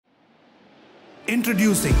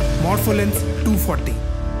Introducing Morpholens 240,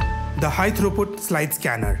 the high-throughput slide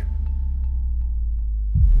scanner.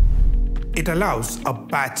 It allows a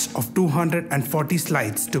batch of 240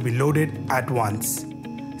 slides to be loaded at once.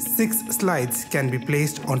 6 slides can be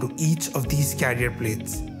placed onto each of these carrier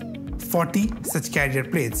plates. 40 such carrier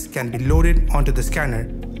plates can be loaded onto the scanner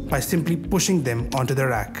by simply pushing them onto the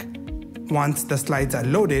rack. Once the slides are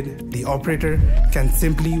loaded, the operator can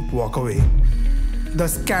simply walk away. The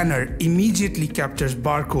scanner immediately captures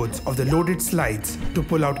barcodes of the loaded slides to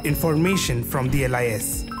pull out information from the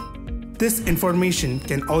LIS. This information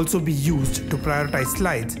can also be used to prioritize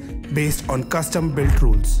slides based on custom-built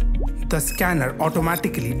rules. The scanner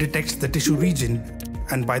automatically detects the tissue region,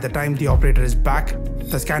 and by the time the operator is back,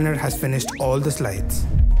 the scanner has finished all the slides.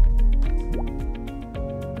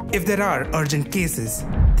 If there are urgent cases,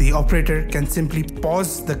 the operator can simply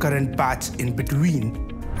pause the current batch in between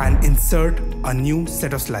and insert a new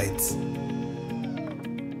set of slides.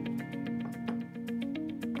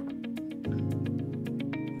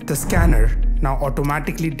 The scanner now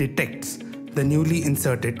automatically detects the newly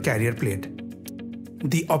inserted carrier plate.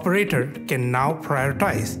 The operator can now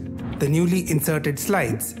prioritize the newly inserted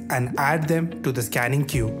slides and add them to the scanning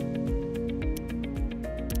queue.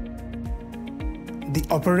 The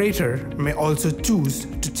operator may also choose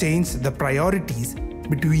to change the priorities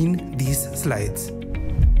between these slides.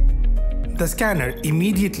 The scanner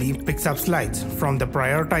immediately picks up slides from the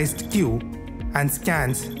prioritized queue and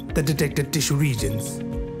scans the detected tissue regions.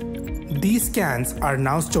 These scans are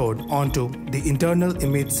now stored onto the internal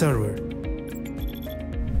image server.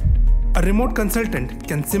 A remote consultant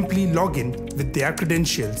can simply log in with their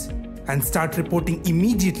credentials and start reporting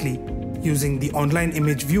immediately using the online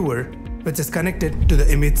image viewer, which is connected to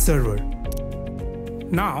the image server.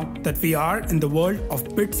 Now that we are in the world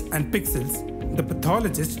of bits and pixels, the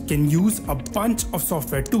pathologist can use a bunch of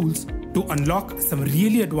software tools to unlock some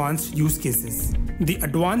really advanced use cases. The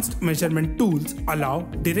advanced measurement tools allow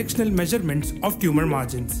directional measurements of tumor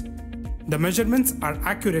margins. The measurements are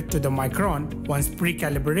accurate to the micron once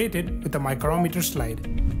pre-calibrated with a micrometer slide.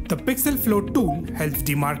 The Pixel Flow tool helps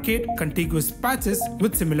demarcate contiguous patches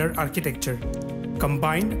with similar architecture.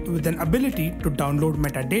 Combined with an ability to download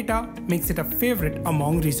metadata makes it a favorite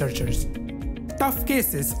among researchers. Tough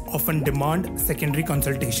cases often demand secondary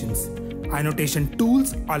consultations. Annotation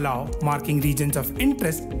tools allow marking regions of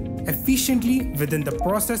interest efficiently within the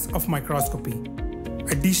process of microscopy.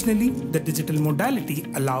 Additionally, the digital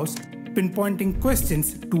modality allows pinpointing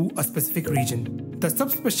questions to a specific region. The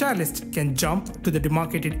subspecialist can jump to the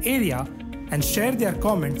demarcated area and share their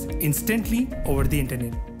comments instantly over the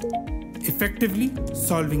internet, effectively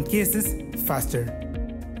solving cases faster.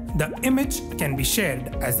 The image can be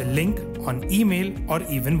shared as a link on email or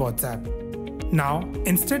even WhatsApp. Now,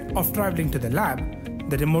 instead of traveling to the lab,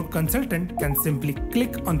 the remote consultant can simply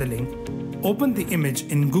click on the link, open the image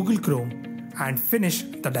in Google Chrome, and finish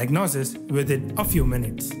the diagnosis within a few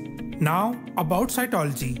minutes. Now, about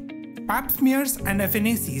cytology. Pap smears and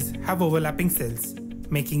FNACs have overlapping cells,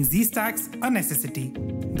 making Z-stacks a necessity.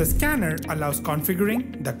 The scanner allows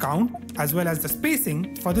configuring the count as well as the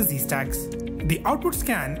spacing for the Z-stacks. The output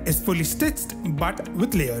scan is fully stitched but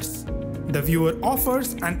with layers. The viewer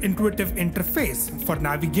offers an intuitive interface for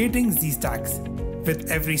navigating Z-stacks.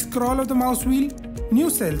 With every scroll of the mouse wheel, new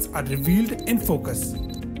cells are revealed in focus,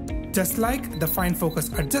 just like the fine focus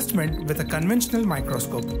adjustment with a conventional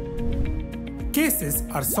microscope. Cases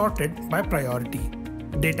are sorted by priority.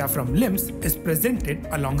 Data from limbs is presented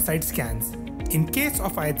alongside scans. In case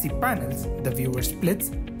of IHC panels, the viewer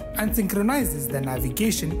splits and synchronizes the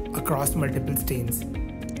navigation across multiple stains.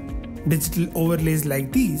 Digital overlays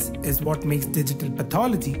like these is what makes digital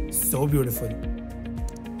pathology so beautiful.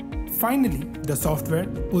 Finally, the software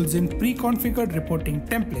pulls in pre-configured reporting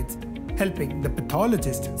templates, helping the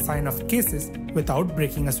pathologist sign off cases without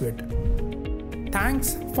breaking a sweat.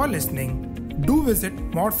 Thanks for listening. Do visit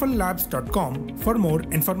morphlelabs.com for more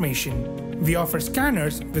information. We offer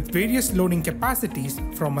scanners with various loading capacities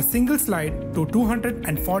from a single slide to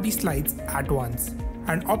 240 slides at once,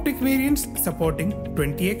 and optic variants supporting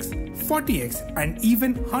 20x, 40x, and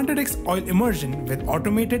even 100x oil immersion with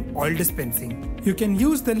automated oil dispensing. You can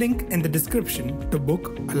use the link in the description to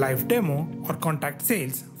book a live demo or contact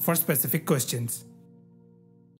sales for specific questions.